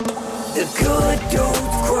The good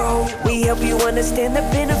dudes grow. We help you understand the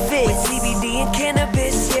benefits with CBD and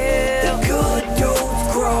cannabis, yeah. The good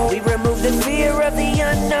dudes grow. We remove the fear of the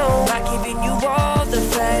unknown by giving you all the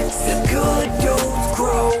facts. The good dudes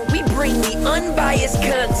grow. We bring the unbiased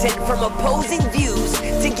content from opposing views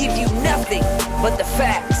to give you nothing but the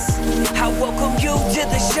facts. I welcome you to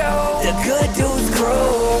the show. The good dudes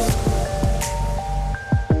grow.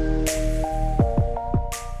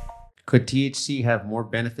 Could THC have more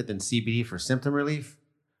benefit than CBD for symptom relief?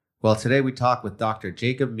 Well, today we talk with Dr.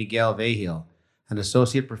 Jacob Miguel Vigil, an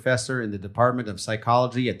associate professor in the Department of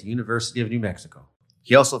Psychology at the University of New Mexico.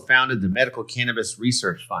 He also founded the Medical Cannabis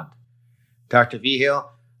Research Fund. Dr. Vigil,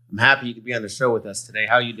 I'm happy you could be on the show with us today.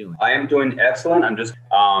 How are you doing? I am doing excellent. I'm just,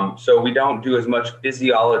 so we don't do as much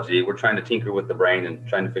physiology. We're trying to tinker with the brain and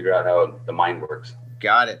trying to figure out how the mind works.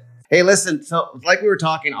 Got it. Hey, listen, so like we were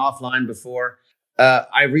talking offline before,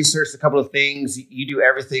 I researched a couple of things. You do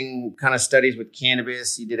everything, kind of studies with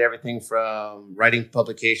cannabis. You did everything from writing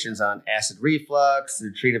publications on acid reflux to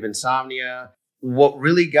the treat of insomnia. What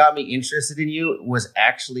really got me interested in you was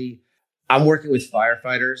actually, I'm working with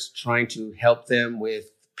firefighters, trying to help them with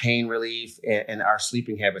pain relief, and our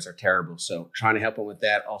sleeping habits are terrible. So trying to help them with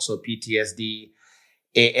that. Also PTSD.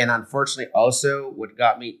 And unfortunately, also what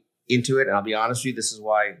got me into it, and I'll be honest with you, this is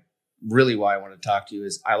why I want to talk to you,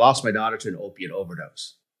 is I lost my daughter to an opiate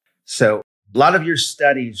overdose. So a lot of your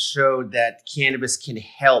studies showed that cannabis can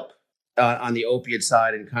help on the opiate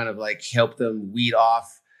side and kind of like help them weed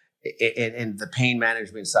off and the pain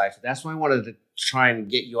management side. So that's why I wanted to try and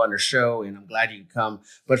get you on the show, and I'm glad you could come.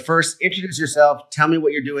 But first, introduce yourself. Tell me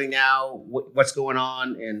what you're doing now, what's going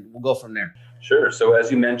on, and we'll go from there. Sure. So as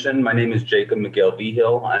you mentioned, my name is Jacob Miguel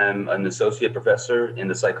Vigil. I'm an associate professor in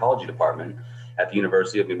the psychology department at the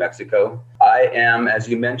University of New Mexico. I am, as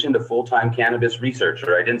you mentioned, a full-time cannabis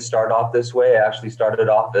researcher. I didn't start off this way. I actually started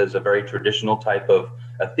off as a very traditional type of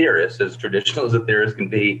a theorist, as traditional as a theorist can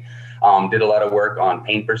be. Did a lot of work on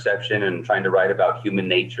pain perception and trying to write about human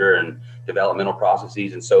nature and developmental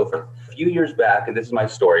processes and so forth. A few years back, and this is my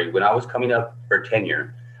story, when I was coming up for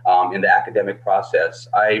tenure in the academic process,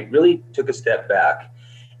 I really took a step back.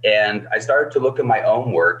 And I started to look at my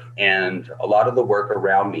own work and a lot of the work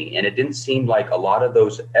around me. And it didn't seem like a lot of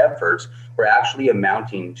those efforts were actually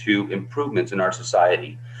amounting to improvements in our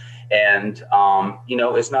society. And,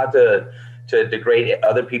 it's not to degrade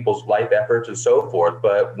other people's life efforts and so forth.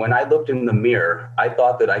 But when I looked in the mirror, I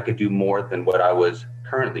thought that I could do more than what I was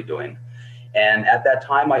currently doing. And at that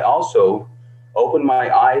time, I also opened my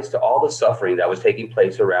eyes to all the suffering that was taking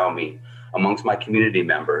place around me amongst my community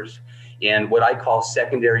members, and what I call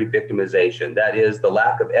secondary victimization. That is the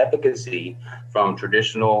lack of efficacy from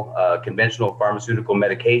traditional, conventional pharmaceutical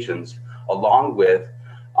medications, along with,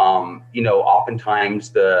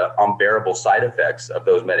 oftentimes the unbearable side effects of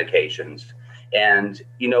those medications. And,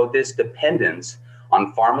 this dependence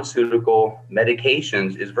on pharmaceutical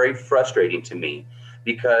medications is very frustrating to me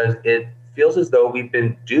because it feels as though we've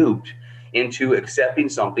been duped into accepting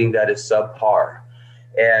something that is subpar.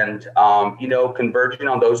 And, converging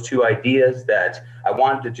on those two ideas, that I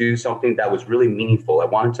wanted to do something that was really meaningful. I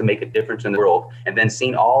wanted to make a difference in the world, and then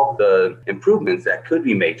seeing all the improvements that could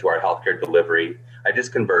be made to our healthcare delivery, I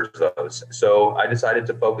just converged those. So I decided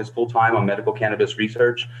to focus full time on medical cannabis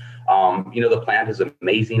research. The plant is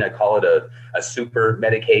amazing. I call it a super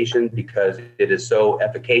medication because it is so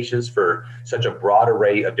efficacious for such a broad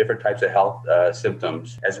array of different types of health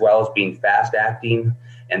symptoms, as well as being fast acting.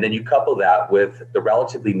 And then you couple that with the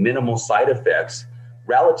relatively minimal side effects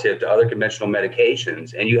relative to other conventional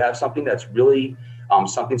medications, and you have something that's really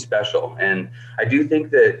something special. And I do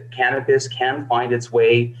think that cannabis can find its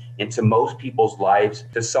way into most people's lives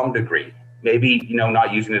to some degree. Maybe,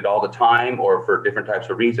 not using it all the time or for different types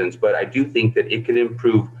of reasons, but I do think that it can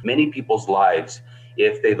improve many people's lives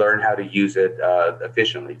if they learn how to use it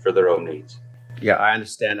efficiently for their own needs. Yeah, I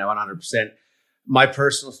understand that 100%. My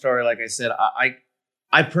personal story, like I said,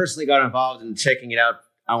 I personally got involved in checking it out.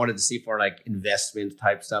 I wanted to see for like investment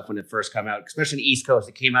type stuff when it first came out, especially in the East Coast.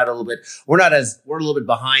 It came out a little bit. We're a little bit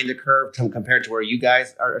behind the curve compared to where you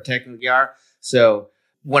guys are technically are. So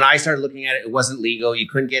when I started looking at it, it wasn't legal. You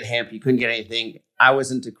couldn't get hemp. You couldn't get anything. I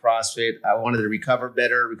was into CrossFit. I wanted to recover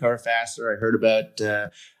better, recover faster. I heard about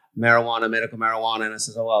marijuana, medical marijuana, and I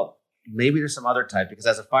said, oh, well, maybe there's some other type, because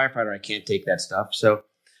as a firefighter, I can't take that stuff. So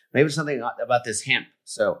maybe something about this hemp.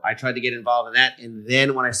 So I tried to get involved in that. And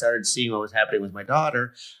then when I started seeing what was happening with my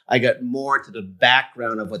daughter, I got more into the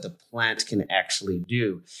background of what the plant can actually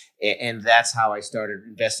do. And that's how I started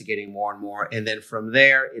investigating more and more. And then from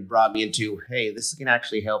there, it brought me into, hey, this can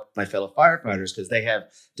actually help my fellow firefighters because they have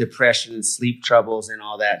depression and sleep troubles and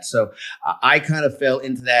all that. So I kind of fell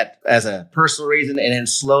into that as a personal reason and then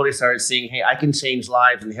slowly started seeing, hey, I can change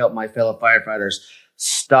lives and help my fellow firefighters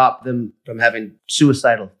stop them from having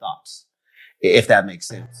suicidal thoughts, if that makes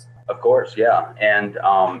sense. Of course, yeah. And,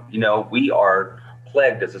 we are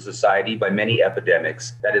plagued as a society by many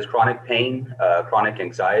epidemics. That is chronic pain, chronic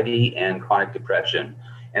anxiety, and chronic depression.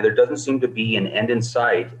 And there doesn't seem to be an end in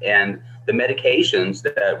sight. And the medications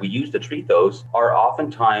that we use to treat those are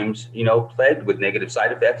oftentimes, plagued with negative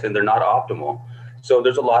side effects, and they're not optimal. So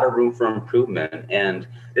there's a lot of room for improvement. And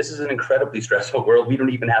this is an incredibly stressful world. We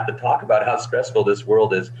don't even have to talk about how stressful this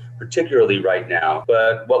world is, particularly right now.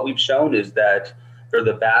 But what we've shown is that for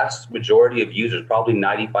the vast majority of users, probably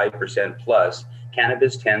 95% plus,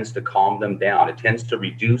 cannabis tends to calm them down. It tends to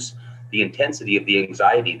reduce the intensity of the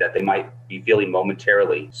anxiety that they might be feeling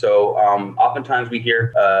momentarily. So oftentimes we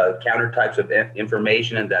hear counter types of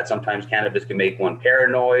information, and that sometimes cannabis can make one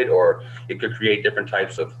paranoid, or it could create different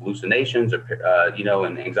types of hallucinations, or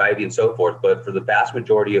and anxiety and so forth. But for the vast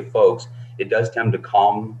majority of folks, it does tend to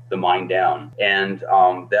calm the mind down. And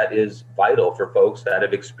that is vital for folks that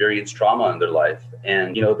have experienced trauma in their life.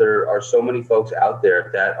 And, there are so many folks out there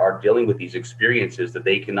that are dealing with these experiences that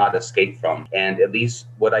they cannot escape from. And at least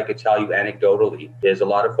what I could tell you anecdotally is a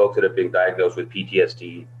lot of folks that have been diagnosed with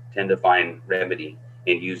PTSD tend to find remedy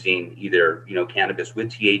in using either, cannabis with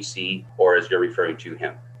THC, or, as you're referring to,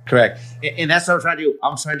 hemp. Correct. And that's what I'm trying to do.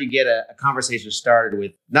 I'm trying to get a conversation started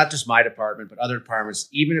with not just my department, but other departments,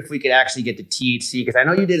 even if we could actually get the THC, because I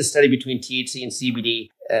know you did a study between THC and CBD,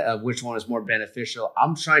 of which one is more beneficial.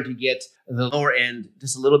 I'm trying to get the lower end,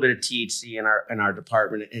 just a little bit of THC in our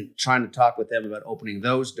department, and trying to talk with them about opening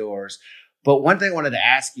those doors. But one thing I wanted to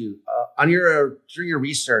ask you, through your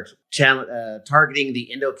research, targeting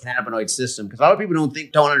the endocannabinoid system, because a lot of people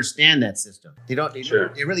don't understand that system. They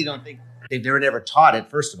really don't think. They've never taught it,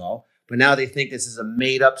 first of all, but now they think this is a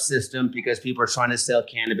made-up system because people are trying to sell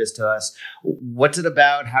cannabis to us. What's it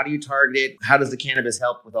about? How do you target it? How does the cannabis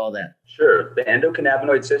help with all that? Sure. The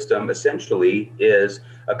endocannabinoid system essentially is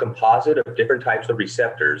a composite of different types of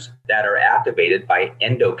receptors that are activated by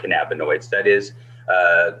endocannabinoids. That is,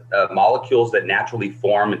 molecules that naturally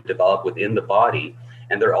form and develop within the body.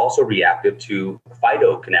 And they're also reactive to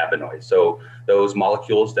phytocannabinoids, so those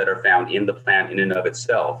molecules that are found in the plant in and of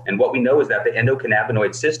itself. And what we know is that the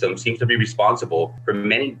endocannabinoid system seems to be responsible for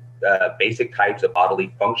many basic types of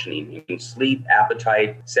bodily functioning, including sleep,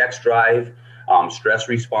 appetite, sex drive, stress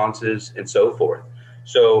responses, and so forth.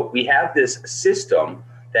 So we have this system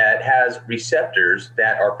that has receptors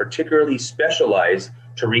that are particularly specialized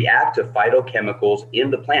to react to phytochemicals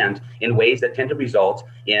in the plant in ways that tend to result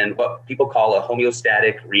in what people call a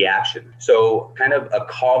homeostatic reaction. So kind of a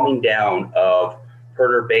calming down of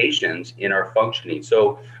perturbations in our functioning.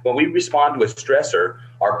 So when we respond to a stressor,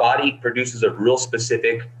 our body produces a real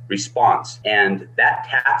specific response, and that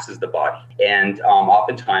taxes the body. And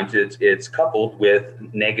oftentimes it's coupled with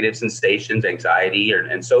negative sensations, anxiety,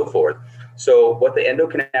 and so forth. So what the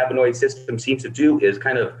endocannabinoid system seems to do is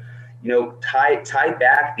kind of tie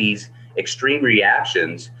back these extreme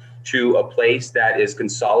reactions to a place that is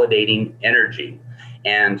consolidating energy.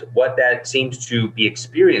 And what that seems to be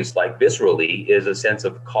experienced like viscerally is a sense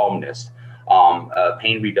of calmness,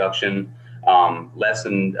 pain reduction,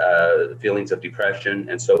 lessened feelings of depression,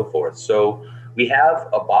 and so forth. So we have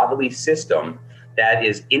a bodily system that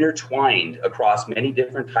is intertwined across many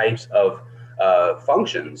different types of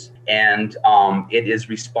functions, and it is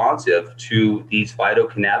responsive to these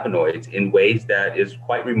phytocannabinoids in ways that is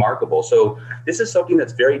quite remarkable. So this is something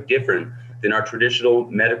that's very different than our traditional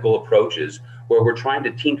medical approaches, where we're trying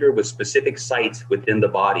to tinker with specific sites within the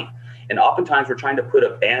body. And oftentimes we're trying to put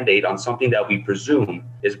a Band-Aid on something that we presume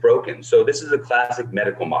is broken. So this is a classic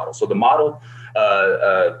medical model. So the model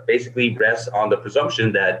basically rests on the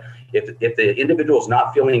presumption that if the individual is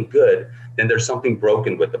not feeling good, then there's something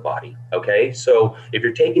broken with the body, okay? So if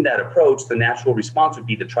you're taking that approach, the natural response would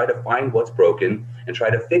be to try to find what's broken and try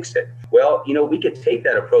to fix it. Well, we could take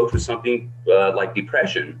that approach with something like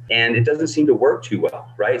depression, and it doesn't seem to work too well,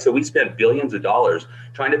 right? So we spent billions of dollars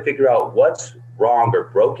trying to figure out what's wrong or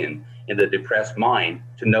broken in the depressed mind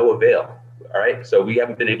to no avail, all right? So we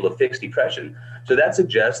haven't been able to fix depression. So that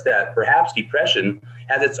suggests that perhaps depression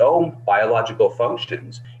has its own biological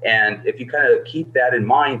functions. And if you kind of keep that in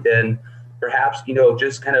mind, then perhaps,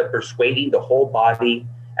 just kind of persuading the whole body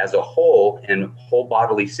as a whole and whole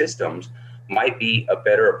bodily systems might be a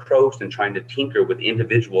better approach than trying to tinker with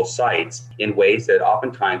individual sites in ways that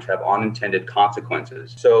oftentimes have unintended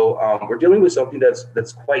consequences. So we're dealing with something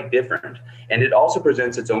that's quite different, and it also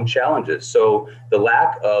presents its own challenges. So the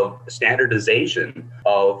lack of standardization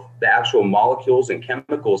of the actual molecules and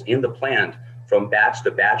chemicals in the plant from batch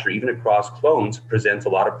to batch or even across clones presents a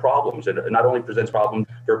lot of problems. And it not only presents problems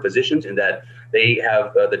for physicians in that they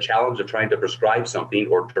have the challenge of trying to prescribe something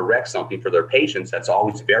or direct something for their patients that's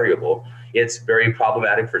always variable. It's very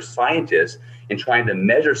problematic for scientists in trying to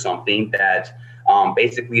measure something that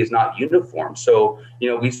basically is not uniform. So,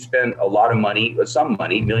 we spend a lot of money, some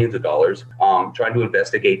money, millions of dollars, trying to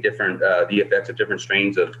investigate different the effects of different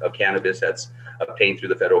strains of cannabis that's obtained through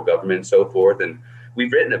the federal government and so forth. And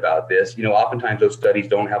we've written about this. Oftentimes those studies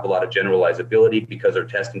don't have a lot of generalizability because they're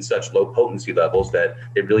testing such low potency levels that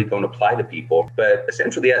they really don't apply to people. But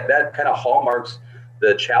essentially that kind of hallmarks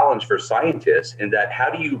the challenge for scientists in that how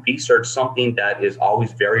do you research something that is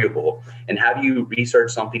always variable, and how do you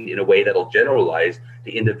research something in a way that'll generalize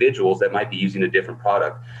to individuals that might be using a different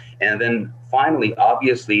product? And then finally,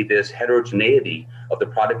 obviously, this heterogeneity of the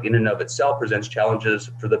product in and of itself presents challenges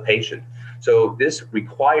for the patient. So this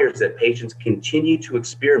requires that patients continue to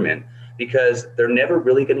experiment because they're never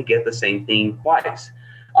really going to get the same thing twice,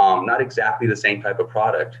 not exactly the same type of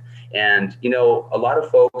product. And, a lot of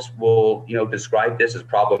folks will, describe this as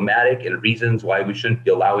problematic and reasons why we shouldn't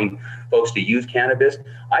be allowing folks to use cannabis.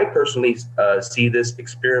 I personally see this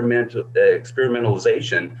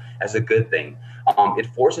experimentalization as a good thing. It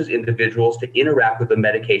forces individuals to interact with the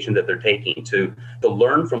medication that they're taking, to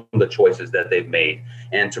learn from the choices that they've made,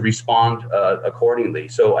 and to respond accordingly.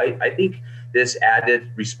 So I think this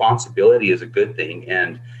added responsibility is a good thing.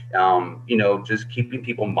 And just keeping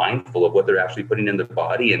people mindful of what they're actually putting in their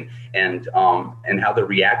body and how they're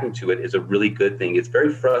reacting to it is a really good thing. It's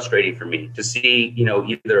very frustrating for me to see,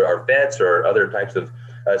 either our vets or other types of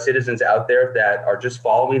citizens out there that are just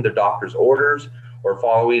following their doctor's orders or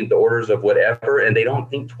following the orders of whatever, and they don't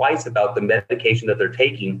think twice about the medication that they're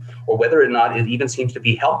taking or whether or not it even seems to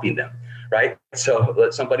be helping them. Right. So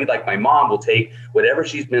somebody like my mom will take whatever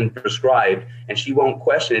she's been prescribed and she won't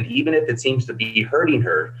question it, even if it seems to be hurting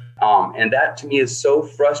her. And that to me is so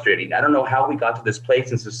frustrating. I don't know how we got to this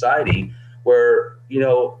place in society where,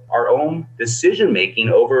 our own decision making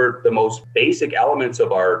over the most basic elements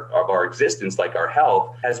of our existence, like our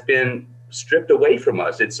health, has been stripped away from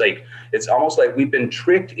us. It's almost like we've been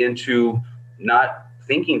tricked into not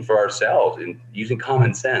thinking for ourselves and using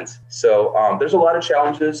common sense. So there's a lot of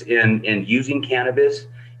challenges in using cannabis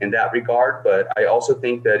in that regard, but I also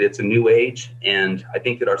think that it's a new age, and I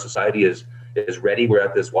think that our society is ready. We're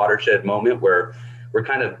at this watershed moment where we're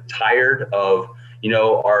kind of tired of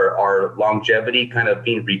our longevity kind of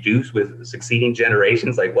being reduced with succeeding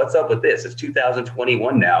generations. Like, what's up with this? It's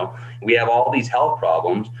 2021 now. We have all these health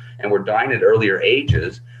problems and we're dying at earlier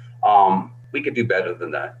ages. We could do better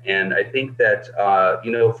than that. And I think that,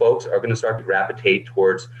 folks are going to start to gravitate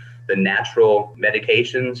towards the natural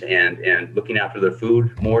medications and looking after their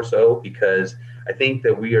food more so, because I think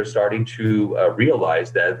that we are starting to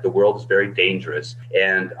realize that the world is very dangerous,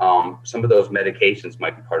 and some of those medications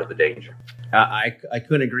might be part of the danger. I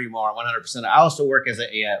couldn't agree more, 100%. I also work as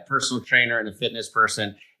a personal trainer and a fitness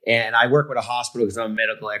person, and I work with a hospital because I'm a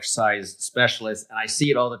medical exercise specialist, and I see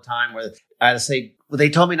it all the time where I say, well, they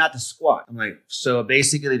told me not to squat. I'm like, so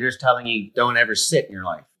basically they're just telling you don't ever sit in your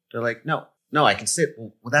life. They're like, no, I can sit.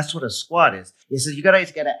 Well, that's what a squat is. He said, you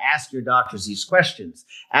gotta ask your doctors these questions.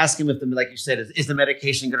 Ask them if like you said, is the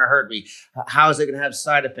medication going to hurt me? How is it going to have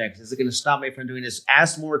side effects? Is it going to stop me from doing this?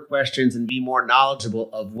 Ask more questions and be more knowledgeable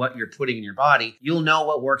of what you're putting in your body. You'll know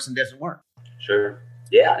what works and doesn't work. Sure.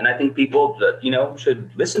 Yeah. And I think people,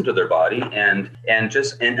 should listen to their body and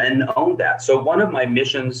own that. So one of my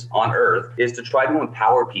missions on earth is to try to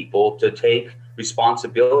empower people to take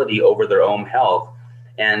responsibility over their own health,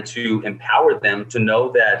 and to empower them to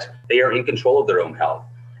know that they are in control of their own health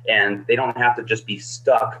and they don't have to just be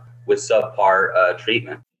stuck with subpar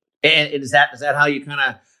treatment. And is that how you kind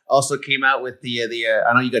of also came out with the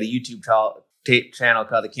I know you got a YouTube channel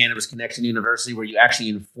called the Cannabis Connection University, where you actually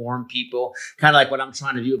inform people, kind of like what I'm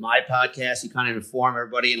trying to do with my podcast. You kind of inform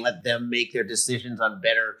everybody and let them make their decisions on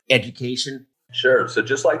better education. Sure. So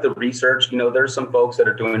just like the research, there's some folks that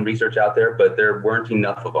are doing research out there, but there weren't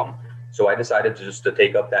enough of them. So I decided to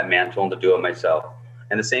take up that mantle and to do it myself.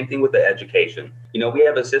 And the same thing with the education. We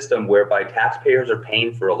have a system whereby taxpayers are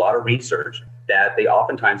paying for a lot of research that they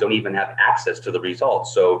oftentimes don't even have access to the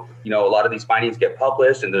results. So, a lot of these findings get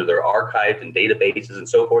published and they're archived in databases and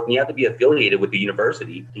so forth. And you have to be affiliated with the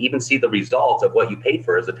university to even see the results of what you paid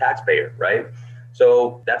for as a taxpayer, right?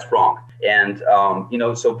 So that's wrong. And,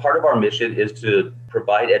 so part of our mission is to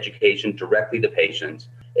provide education directly to patients.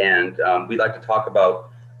 And we'd like to talk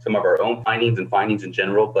about some of our own findings and findings in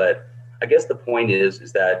general. But I guess the point is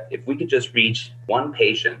that if we could just reach one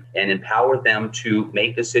patient and empower them to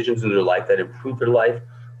make decisions in their life that improve their life,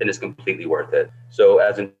 then it's completely worth it. So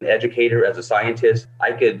as an educator, as a scientist,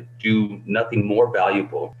 I could do nothing more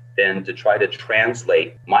valuable than to try to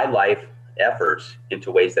translate my life efforts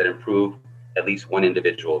into ways that improve at least one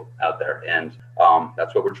individual out there. And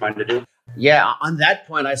that's what we're trying to do. Yeah, on that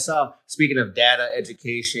point, I saw, speaking of data,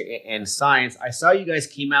 education, and science, I saw you guys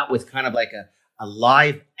came out with kind of like a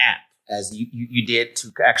live app, as you did,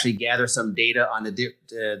 to actually gather some data on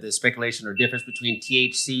the speculation or difference between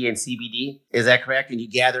THC and CBD. Is that correct? And you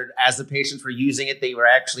gathered, as the patients were using it, they were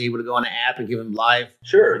actually able to go on an app and give them live?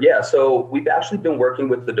 Sure, yeah. So we've actually been working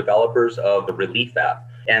with the developers of the Relief app.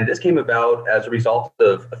 And this came about as a result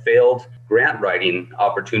of failed grant writing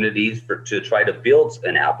opportunities to try to build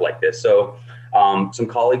an app like this. So some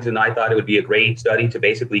colleagues and I thought it would be a great study to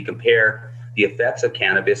basically compare the effects of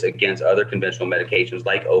cannabis against other conventional medications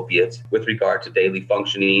like opiates with regard to daily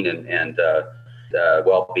functioning and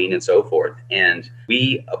well-being and so forth. And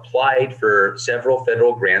we applied for several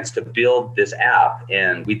federal grants to build this app.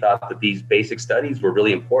 And we thought that these basic studies were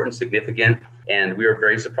really important, significant, and we were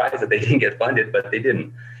very surprised that they didn't get funded, but they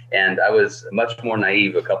didn't. And I was much more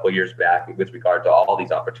naive a couple of years back with regard to all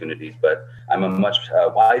these opportunities, but I'm a much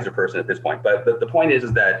wiser person at this point. But the point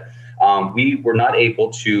is that we were not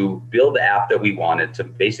able to build the app that we wanted to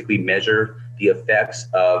basically measure the effects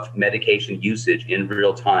of medication usage in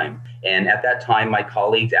real time. And at that time, my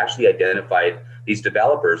colleagues actually identified these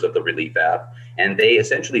developers of the Relief app, and they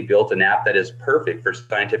essentially built an app that is perfect for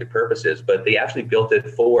scientific purposes, but they actually built it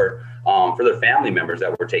for their family members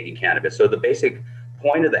that were taking cannabis. So the basic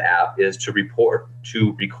point of the app is to record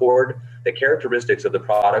the characteristics of the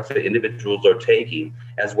products that individuals are taking,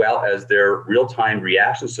 as well as their real-time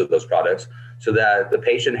reactions to those products, so that the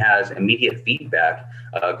patient has immediate feedback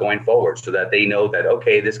going forward, so that they know that,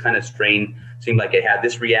 okay, this kind of strain seemed like it had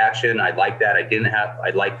this reaction. I like that. I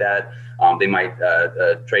like that. They might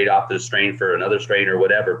trade off the strain for another strain or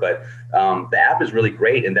whatever. But the app is really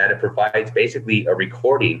great in that it provides basically a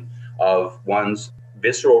recording of one's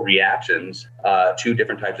visceral reactions to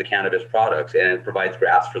different types of cannabis products, and it provides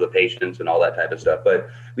graphs for the patients and all that type of stuff. But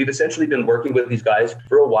we've essentially been working with these guys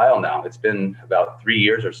for a while now. It's been about 3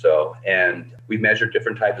 years or so, and we've measured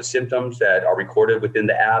different types of symptoms that are recorded within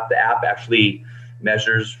the app. The app actually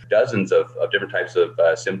measures dozens of different types of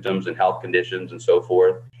symptoms and health conditions and so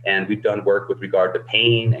forth. And we've done work with regard to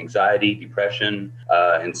pain, anxiety, depression,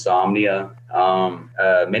 insomnia,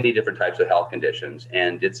 many different types of health conditions.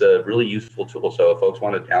 And it's a really useful tool. So if folks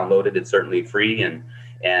want to download it, it's certainly free.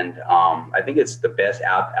 And I think it's the best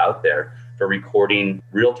app out there for recording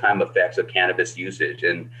real-time effects of cannabis usage.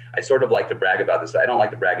 And I sort of like to brag about this. I don't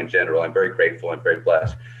like to brag in general. I'm very grateful and very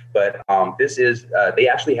blessed. But they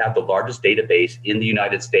actually have the largest database in the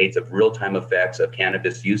United States of real-time effects of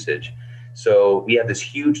cannabis usage. So we have this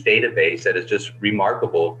huge database that is just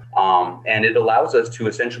remarkable. And it allows us to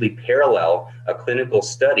essentially parallel a clinical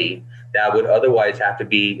study that would otherwise have to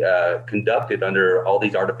be conducted under all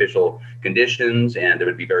these artificial conditions, and it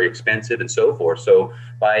would be very expensive and so forth. So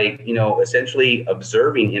by essentially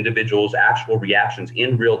observing individuals' actual reactions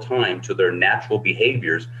in real time to their natural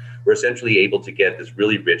behaviors, we're essentially able to get this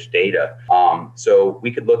really rich data. So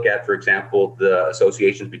we could look at, for example, the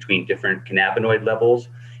associations between different cannabinoid levels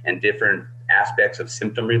and different aspects of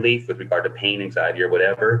symptom relief with regard to pain, anxiety, or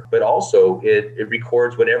whatever. But also it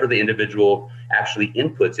records whatever the individual actually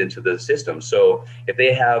inputs into the system. So if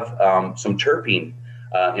they have some terpene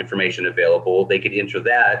information available, they could enter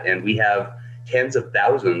that. And we have tens of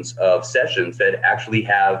thousands of sessions that actually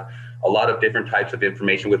have a lot of different types of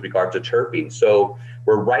information with regard to terpenes. So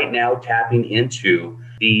we're right now tapping into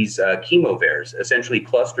these chemovars, essentially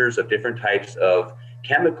clusters of different types of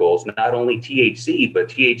chemicals, not only THC, but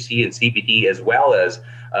THC and CBD, as well as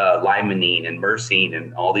limonene and myrcene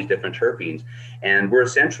and all these different terpenes. And we're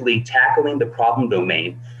essentially tackling the problem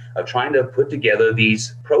domain of trying to put together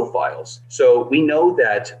these profiles. So we know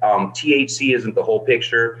that THC isn't the whole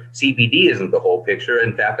picture, CBD isn't the whole picture.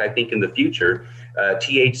 In fact, I think in the future,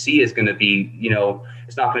 THC is going to be,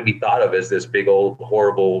 it's not going to be thought of as this big old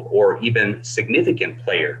horrible or even significant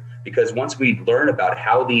player. Because once we learn about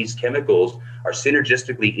how these chemicals are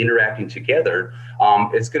synergistically interacting together,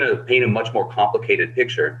 it's going to paint a much more complicated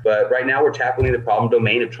picture. But right now we're tackling the problem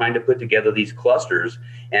domain of trying to put together these clusters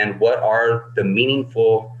and what are the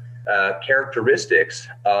meaningful characteristics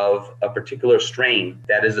of a particular strain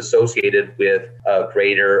that is associated with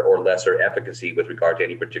greater or lesser efficacy with regard to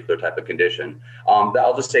any particular type of condition.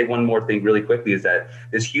 I'll just say one more thing really quickly is that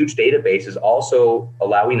this huge database is also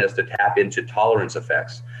allowing us to tap into tolerance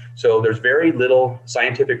effects. So there's very little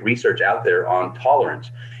scientific research out there on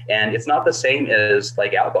tolerance. And it's not the same as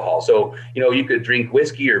like alcohol. So, you could drink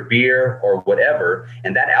whiskey or beer or whatever,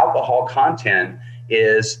 and that alcohol content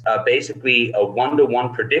is basically a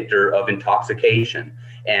one-to-one predictor of intoxication.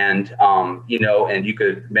 And, and you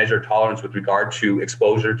could measure tolerance with regard to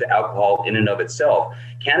exposure to alcohol in and of itself.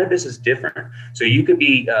 Cannabis is different. So you could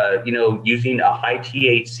be, using a high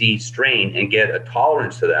THC strain and get a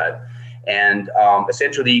tolerance to that. And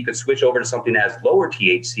essentially you could switch over to something that has lower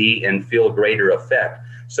THC and feel a greater effect.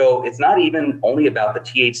 So it's not even only about the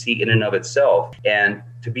THC in and of itself. And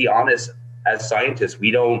to be honest, as scientists, we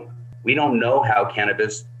don't know how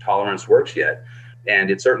cannabis tolerance works yet. And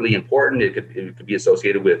it's certainly important. It could be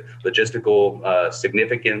associated with logistical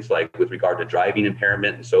significance, like with regard to driving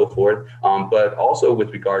impairment and so forth, but also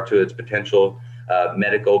with regard to its potential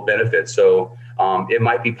medical benefits. So it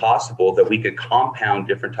might be possible that we could compound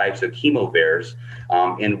different types of chemovars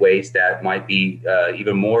in ways that might be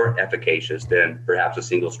even more efficacious than perhaps a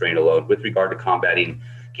single strain alone with regard to combating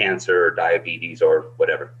cancer or diabetes or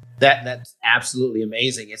whatever. That's absolutely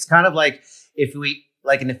amazing. It's kind of like if we,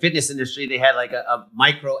 like in the fitness industry, they had like a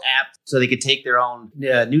micro app so they could take their own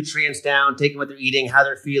nutrients down, take what they're eating, how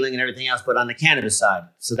they're feeling and everything else, but on the cannabis side.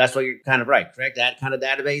 So that's why you're kind of right, correct? That kind of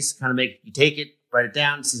database kind of make you take it, write it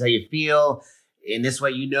down, see how you feel. In this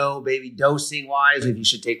way, maybe dosing wise, if you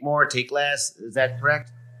should take more, take less. Is that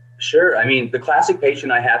correct? Sure. I mean, the classic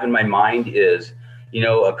patient I have in my mind is,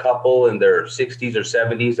 a couple in their 60s or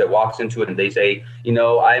 70s that walks into it and they say,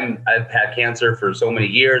 I've had cancer for so many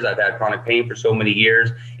years. I've had chronic pain for so many years.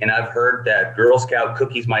 And I've heard that Girl Scout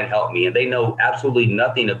cookies might help me. And they know absolutely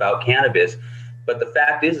nothing about cannabis. But the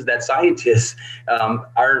fact is that scientists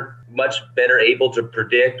are much better able to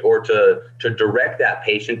predict or to direct that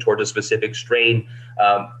patient toward a specific strain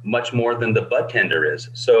much more than the bud tender is.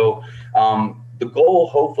 So the goal,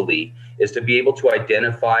 hopefully, is to be able to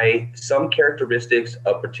identify some characteristics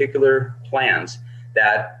of particular plants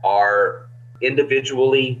that are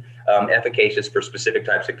individually efficacious for specific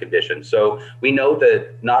types of conditions. So we know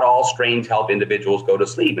that not all strains help individuals go to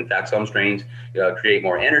sleep. In fact, some strains create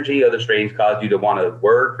more energy. Other strains cause you to want to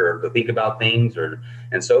work or to think about things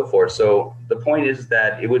and so forth. So the point is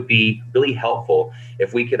that it would be really helpful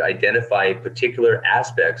if we could identify particular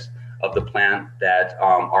aspects of the plant that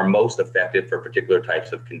are most effective for particular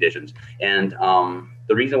types of conditions. And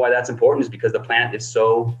the reason why that's important is because the plant is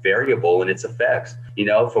so variable in its effects.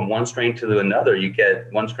 From one strain to another, you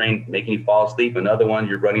get one strain making you fall asleep, another one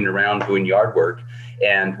you're running around doing yard work.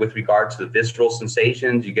 And with regards to the visceral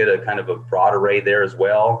sensations, you get a kind of a broad array there as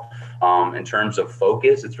well. In terms of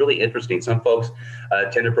focus, it's really interesting. Some folks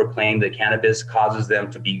tend to proclaim that cannabis causes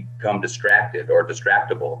them to become distracted or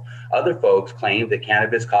distractible. Other folks claim that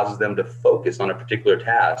cannabis causes them to focus on a particular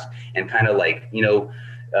task and kind of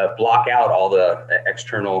block out all the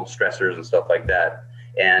external stressors and stuff like that.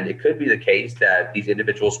 And it could be the case that these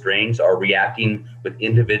individual strains are reacting with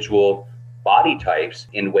individual body types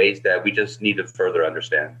in ways that we just need to further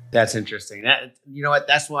understand. That's interesting. You know what?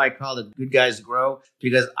 That's why I call it Good Guys Grow,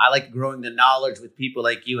 because I like growing the knowledge with people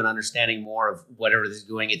like you and understanding more of whatever this is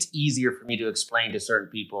doing. It's easier for me to explain to certain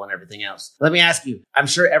people and everything else. Let me ask you, I'm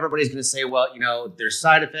sure everybody's going to say, well, there's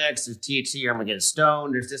side effects, there's THC, or I'm going to get a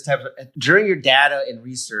stone, there's this type of, during your data and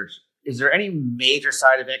research, is there any major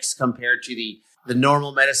side effects compared to the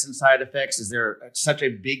normal medicine side effects? Is there such a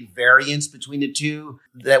big variance between the two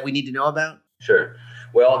that we need to know about? Sure.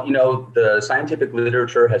 Well, the scientific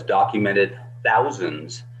literature has documented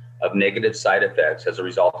thousands of negative side effects as a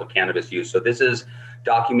result of cannabis use. So this is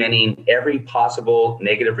documenting every possible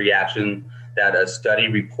negative reaction that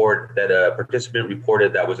a participant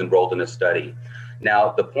reported that was enrolled in a study.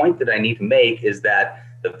 Now, the point that I need to make is that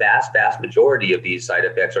the vast majority of these side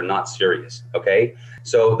effects are not serious, okay?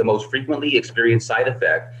 So the most frequently experienced side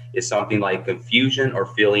effect is something like confusion or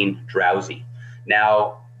feeling drowsy.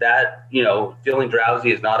 Now, that, feeling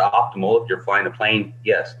drowsy is not optimal if you're flying a plane,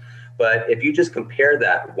 yes. But if you just compare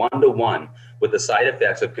that one-to-one with the side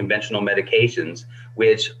effects of conventional medications,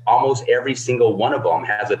 which almost every single one of them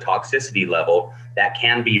has a toxicity level that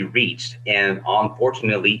can be reached and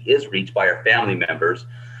unfortunately is reached by our family members,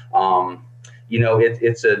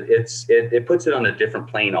 it puts it on a different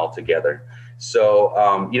plane altogether. So,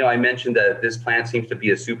 I mentioned that this plant seems to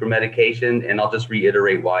be a super medication, and I'll just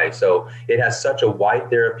reiterate why. So it has such a wide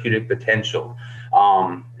therapeutic potential.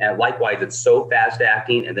 And likewise, it's so fast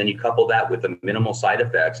acting, and then you couple that with the minimal side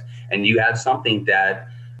effects, and you have something that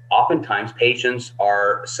oftentimes patients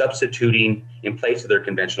are substituting in place of their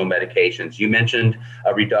conventional medications. You mentioned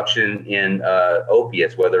a reduction in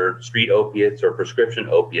opiates, whether street opiates or prescription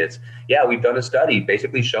opiates. Yeah, we've done a study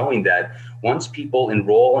basically showing that once people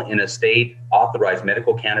enroll in a state authorized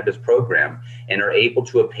medical cannabis program and are able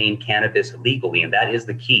to obtain cannabis legally, and that is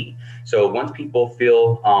the key. So once people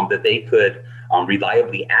feel that they could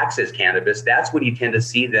reliably access cannabis, that's when you tend to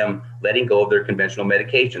see them letting go of their conventional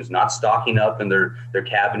medications, not stocking up in their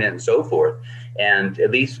cabinet and so forth. And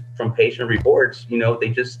at least from patient reports, they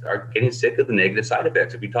just are getting sick of the negative side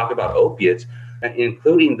effects. If you talk about opiates,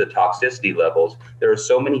 including the toxicity levels, there are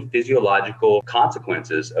so many physiological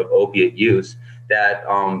consequences of opiate use that,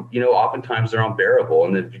 oftentimes they're unbearable.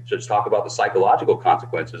 And then just talk about the psychological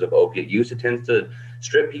consequences of opiate use. It tends to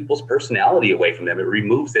strip people's personality away from them. It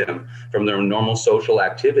removes them from their normal social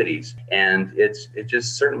activities. And it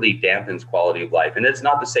just certainly dampens quality of life. And it's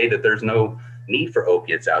not to say that there's no need for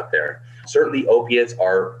opiates out there. Certainly opiates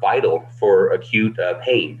are vital for acute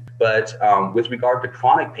pain. But with regard to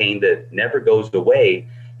chronic pain that never goes away,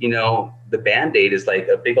 the Band-Aid is like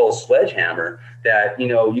a big old sledgehammer that,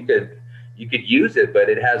 you could use it, but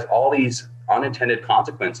it has all these unintended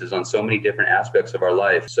consequences on so many different aspects of our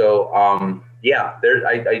life. So, I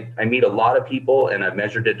meet a lot of people, and I've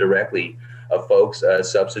measured it directly, of folks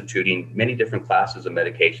substituting many different classes of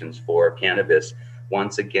medications for cannabis.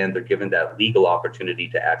 Once again, they're given that legal opportunity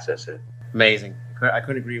to access it. Amazing. I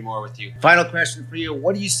couldn't agree more with you. Final question for you.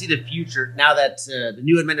 What do you see the future now that the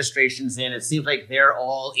new administration's in? It seems like they're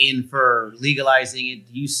all in for legalizing it.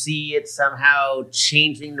 Do you see it somehow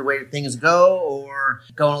changing the way things go, or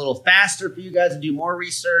going a little faster for you guys to do more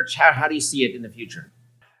research? How do you see it in the future?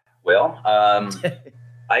 Well,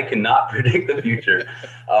 I cannot predict the future.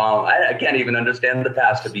 I can't even understand the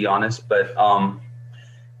past, to be honest. But,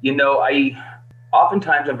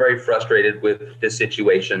 oftentimes I'm very frustrated with this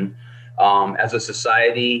situation. As a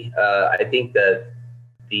society, I think that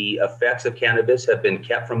the effects of cannabis have been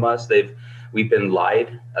kept from us. We've been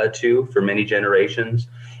lied to for many generations,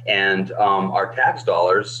 and our tax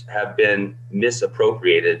dollars have been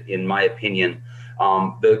misappropriated, in my opinion.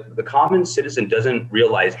 The common citizen doesn't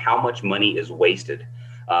realize how much money is wasted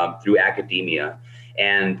through academia.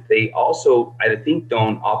 And they also, I think,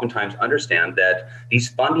 don't oftentimes understand that these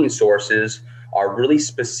funding sources are really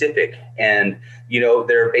specific, and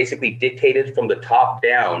they're basically dictated from the top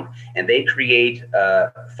down, and they create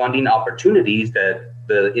funding opportunities that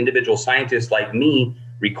the individual scientist like me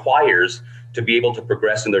requires to be able to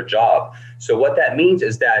progress in their job. So what that means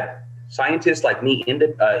is that scientists like me,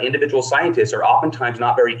 individual scientists, are oftentimes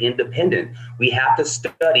not very independent. We have to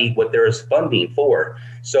study what there is funding for.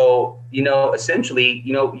 So, essentially,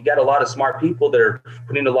 you got a lot of smart people that are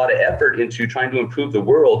putting a lot of effort into trying to improve the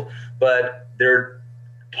world, but they're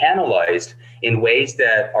canalized in ways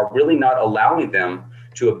that are really not allowing them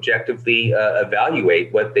to objectively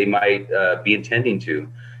evaluate what they might be intending to.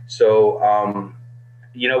 So,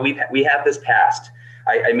 we have this past.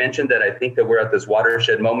 I mentioned that I think that we're at this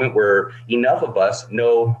watershed moment where enough of us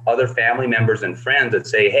know other family members and friends that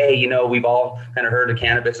say, hey, we've all kind of heard that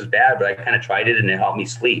cannabis is bad, but I kind of tried it and it helped me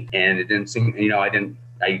sleep. And it didn't seem,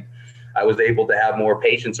 I was able to have more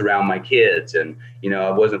patience around my kids, and,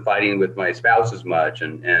 I wasn't fighting with my spouse as much,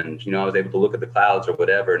 and I was able to look at the clouds or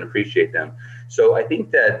whatever and appreciate them. So I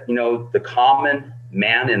think that, the common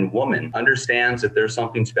man and woman understands that there's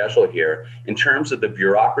something special here in terms of the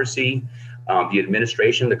bureaucracy, the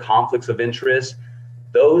administration, the conflicts of interest.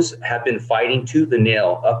 Those have been fighting tooth and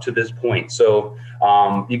nail up to this point. So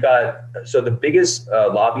the biggest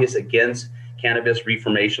lobbyists against cannabis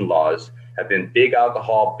reformation laws have been big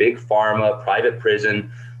alcohol, big pharma, private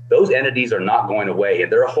prison. Those entities are not going away,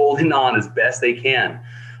 and they're holding on as best they can.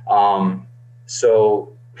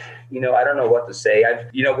 So, I don't know what to say.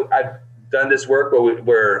 I've done this work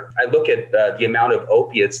where I look at the amount of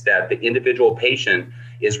opiates that the individual patient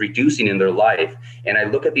is reducing in their life. And I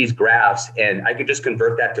look at these graphs, and I could just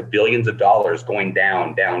convert that to billions of dollars going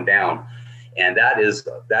down, down, down. And that is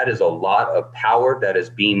a lot of power that is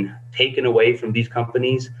being taken away from these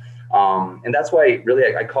companies. And that's why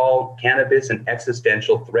really I call cannabis an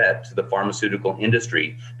existential threat to the pharmaceutical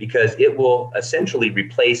industry, because it will essentially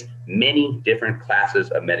replace many different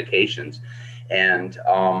classes of medications. And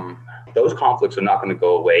those conflicts are not going to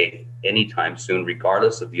go away anytime soon,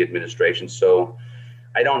 regardless of the administration. So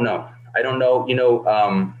I don't know.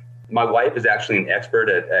 My wife is actually an expert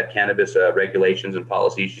at cannabis regulations and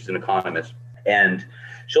policy. She's an economist. And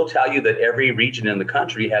she'll tell you that every region in the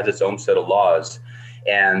country has its own set of laws.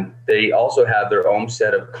 And they also have their own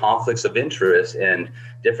set of conflicts of interest and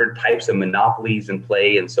different types of monopolies in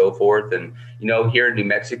play and so forth. And, here in New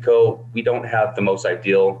Mexico, we don't have the most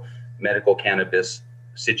ideal medical cannabis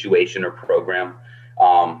situation or program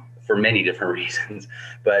for many different reasons.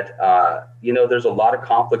 But, there's a lot of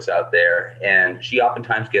conflicts out there. And she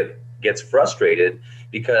oftentimes gets frustrated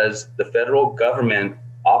because the federal government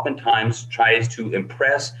oftentimes tries to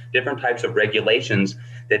impress different types of regulations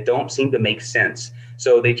that don't seem to make sense.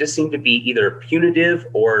 So they just seem to be either punitive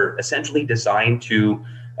or essentially designed to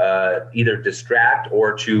either distract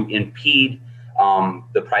or to impede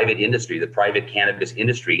the private industry, the private cannabis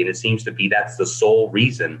industry. And it seems to be that's the sole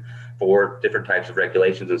reason for different types of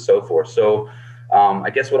regulations and so forth. So I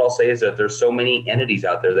guess what I'll say is that there's so many entities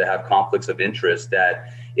out there that have conflicts of interest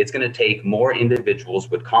that it's going to take more individuals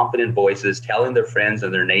with confident voices telling their friends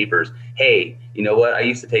and their neighbors, hey, you know what? I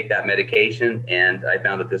used to take that medication and I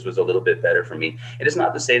found that this was a little bit better for me. It is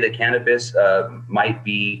not to say that cannabis might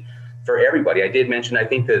be for everybody. I did mention, I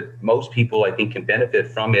think that most people, can benefit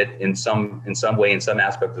from it in some way, in some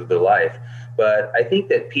aspect of their life. But I think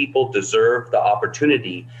that people deserve the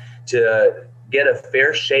opportunity to get a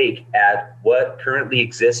fair shake at what currently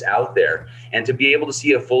exists out there and to be able to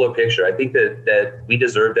see a fuller picture. I think that we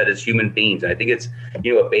deserve that as human beings. And I think it's, a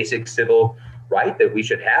basic civil right that we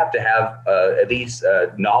should have to have at least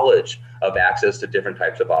knowledge of access to different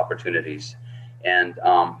types of opportunities. And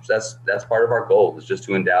so that's part of our goal, is just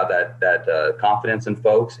to endow that confidence in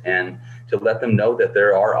folks and to let them know that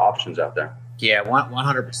there are options out there. Yeah,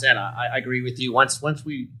 100%. I agree with you. Once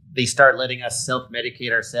they start letting us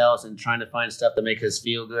self-medicate ourselves and trying to find stuff that makes us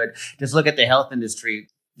feel good. Just look at the health industry.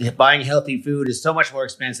 Buying healthy food is so much more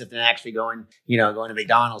expensive than actually going to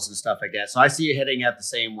McDonald's and stuff like that. So I see you heading out the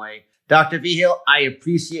same way. Dr. Vigil, I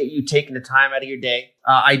appreciate you taking the time out of your day.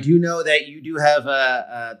 I do know that you do have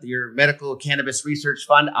your medical cannabis research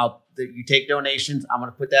fund. You take donations. I'm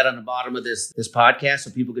going to put that on the bottom of this podcast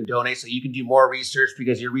so people can donate, so you can do more research,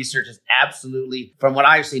 because your research is absolutely, from what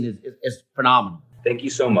I've seen, is phenomenal. Thank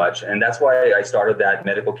you so much. And that's why I started that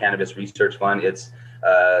Medical Cannabis Research Fund. It's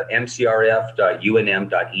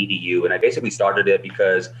mcrf.unm.edu. And I basically started it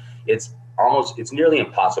because it's nearly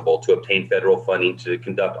impossible to obtain federal funding to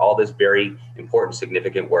conduct all this very important,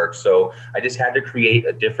 significant work. So I just had to create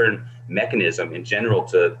a different mechanism in general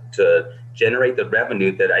to generate the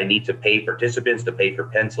revenue that I need to pay participants, to pay for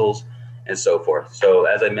pencils, and so forth. So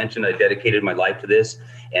as I mentioned, I dedicated my life to this,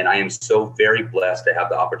 and I am so very blessed to have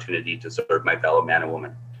the opportunity to serve my fellow man and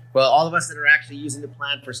woman. Well, all of us that are actually using the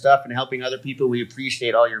plant for stuff and helping other people, we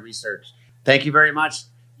appreciate all your research. Thank you very much.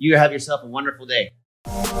 You have yourself a wonderful day.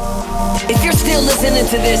 If you're still listening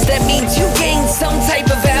to this, that means you gained some type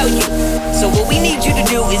of value. So what we need you to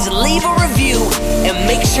do is leave a review and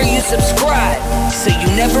make sure you subscribe so you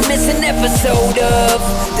never miss an episode of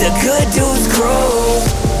The Good Dudes Grow.